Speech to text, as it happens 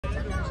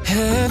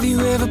Have you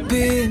ever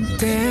been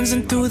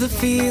dancing through the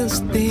fields,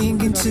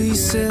 thinking to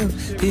yourself,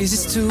 this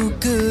is too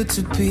good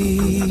to be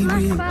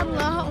real?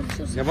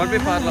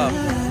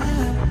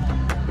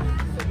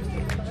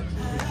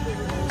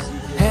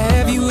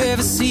 Have you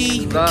ever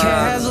seen a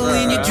castle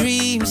in your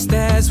dreams?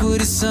 That's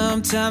what it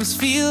sometimes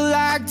feel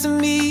like to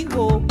me.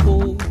 Oh,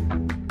 oh.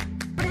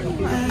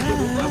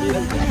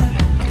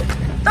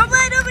 To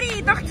bude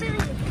dobrý, to chci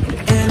vidět.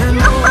 And I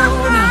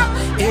know now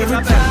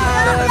every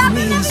part of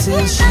me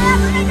says you.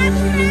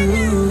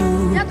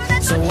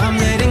 So I'm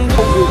letting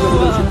go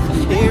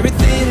of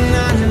everything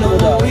I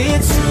know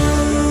it's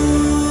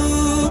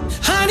true.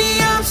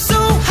 Honey, I'm so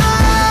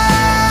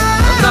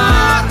high,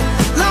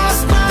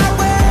 lost my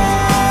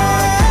way.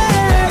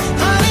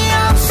 Honey,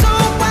 I'm so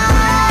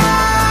wild,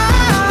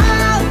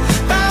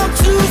 bound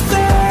to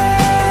fail.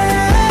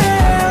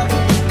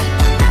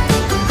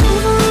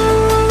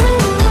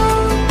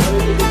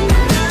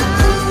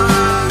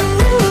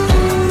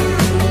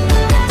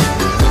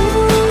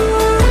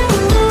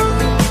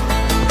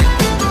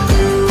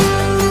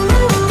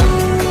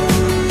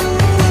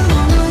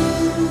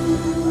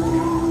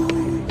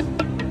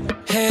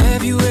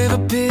 Have you ever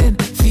been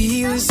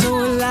feeling so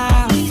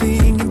alive,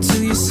 thinking to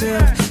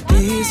yourself,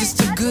 is this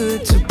too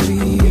good to be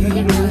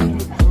real?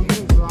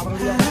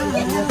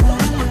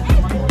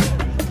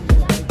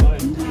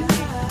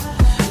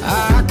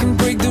 I can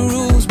break the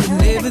rules, but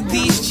never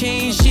these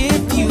change.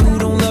 If you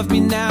don't love me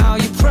now,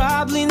 you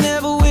probably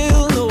never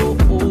will. No.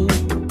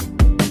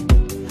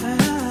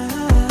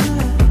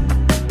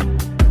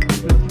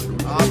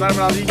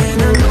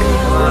 And I know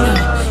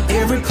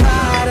every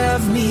part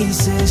of me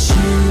says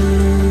you.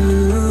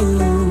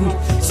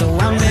 So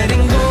I'm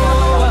letting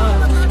go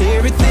of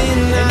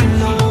everything I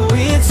know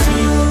it's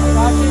true.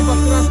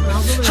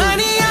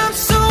 Honey, I'm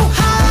so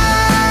high,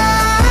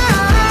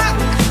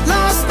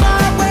 lost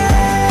my way.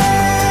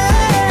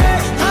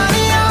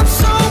 Honey, I'm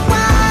so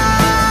wild,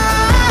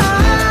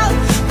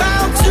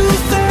 bound to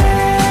fail.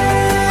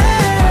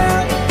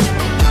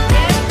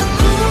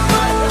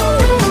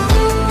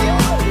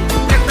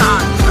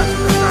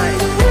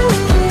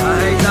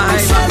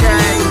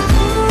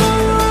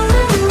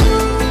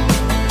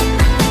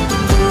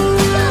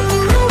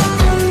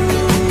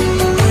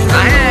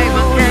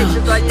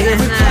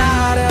 Every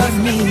part of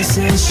me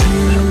says you.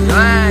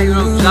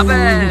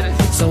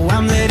 So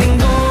I'm letting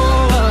go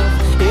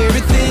of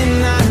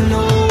everything I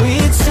know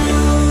it's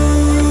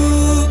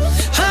true.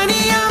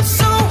 Honey, I'm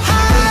so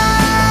high,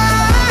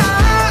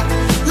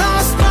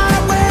 lost my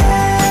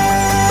way.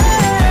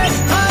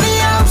 Honey,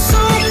 I'm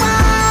so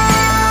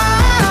wild,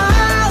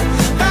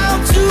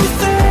 bound to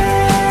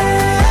fail.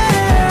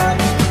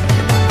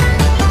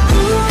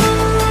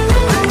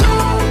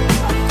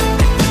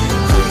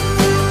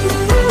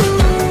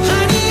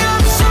 Honey,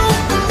 I'm so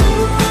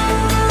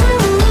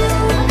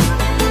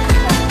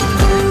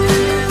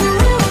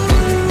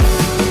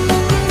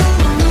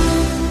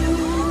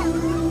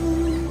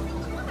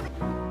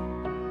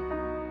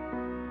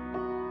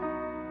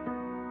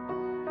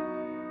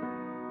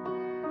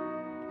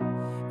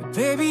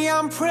Baby,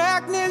 I'm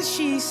pregnant,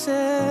 she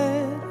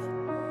said,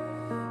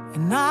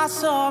 and I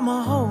saw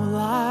my whole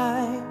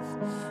life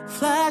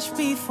flash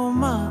before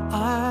my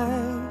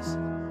eyes.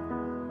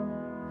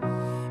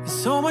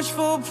 There's so much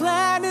for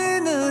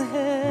planning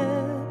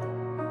ahead,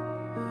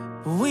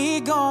 but we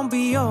gon'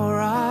 be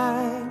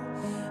alright.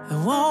 There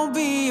won't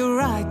be a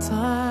right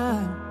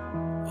time.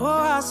 Oh,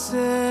 I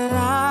said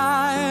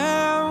I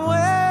am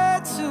way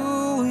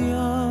too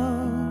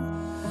young.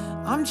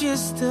 I'm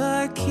just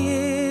a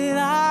kid,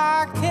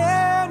 I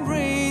can't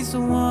raise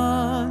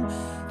one.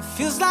 It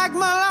feels like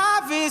my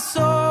life is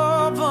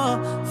over,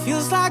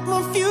 feels like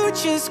my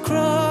future's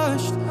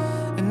crushed.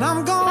 And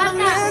I'm gonna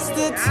miss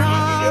the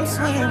times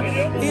when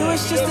it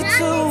was just the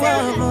two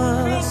of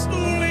us. I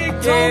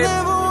don't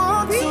ever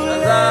want to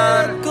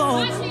let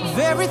go of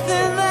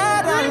everything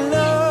that I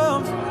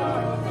love.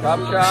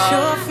 It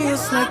sure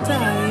feels like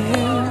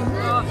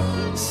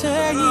dying,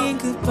 saying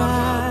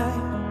goodbye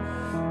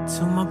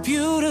to my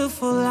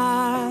beautiful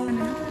life.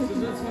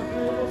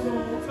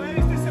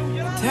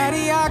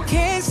 Daddy, I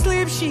can't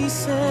sleep, she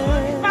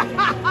said.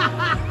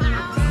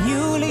 Can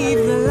you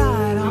leave the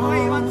light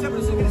on?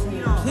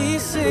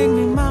 Please sing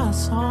me my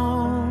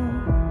song.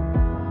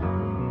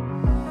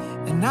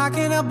 And I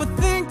can't help but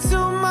think to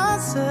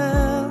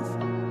myself,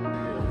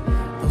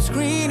 those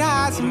green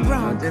eyes and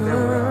brown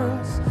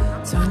curls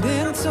turned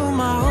into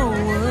my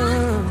whole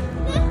world.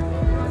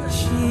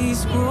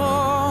 She's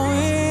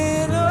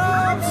growing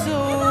up so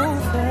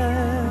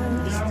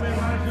fast.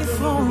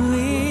 If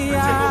only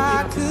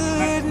I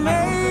could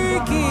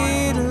make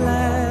it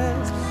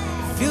last.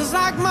 Feels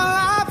like my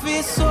life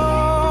is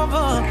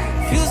over,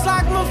 feels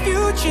like my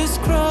future's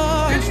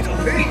crushed.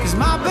 Cause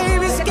my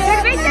baby's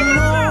getting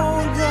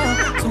older,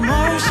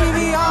 tomorrow she'll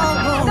be all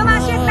grown up.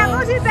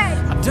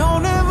 I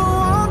don't ever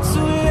want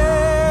to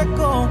let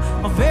go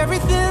of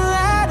everything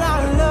that I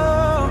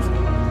love.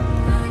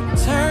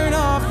 Turn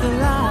off the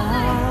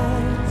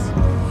lights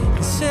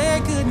and say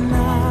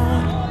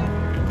goodnight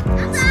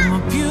to my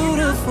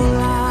beautiful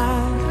life.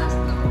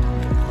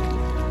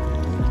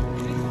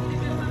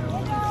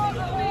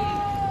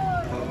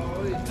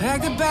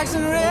 packed the bags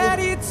and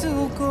ready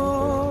to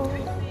go.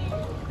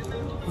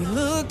 We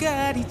look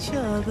at each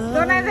other.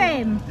 To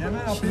nevím.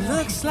 She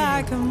looks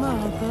like a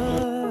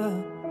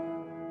mother.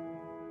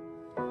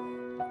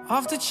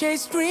 Off to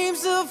chase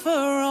dreams of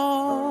her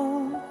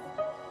own.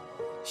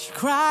 She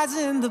cries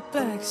in the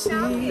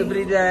backseat.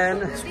 Dobrý den.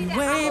 We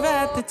wave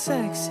at the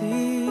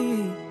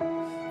taxi.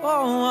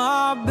 Oh,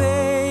 our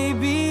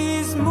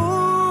baby's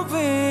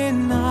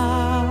moving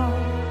now,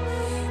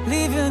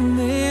 leaving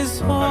this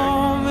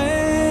home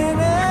an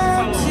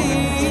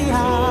empty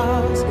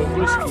house.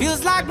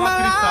 Feels like my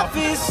life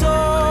is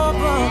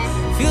over.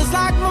 Feels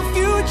like my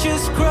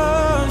future's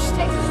crushed.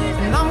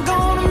 And I'm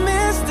gonna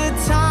miss the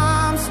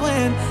times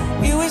when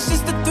it was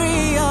just the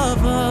three of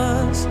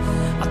us.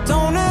 I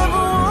don't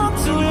ever want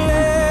to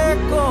let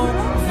go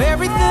of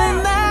everything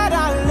that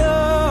I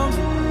love.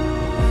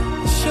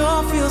 It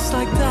sure feels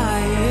like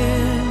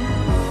dying,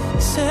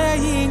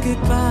 saying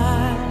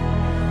goodbye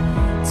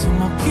to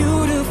my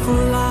beautiful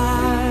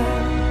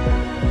life,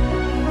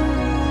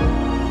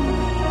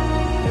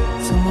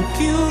 to my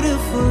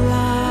beautiful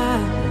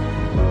life.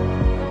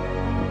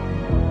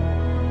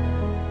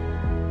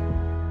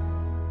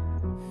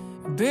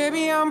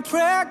 Baby, I'm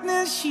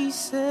pregnant, she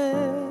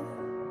said.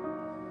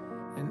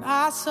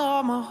 I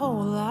saw my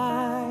whole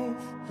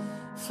life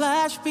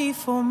flash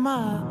before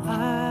my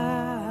eyes.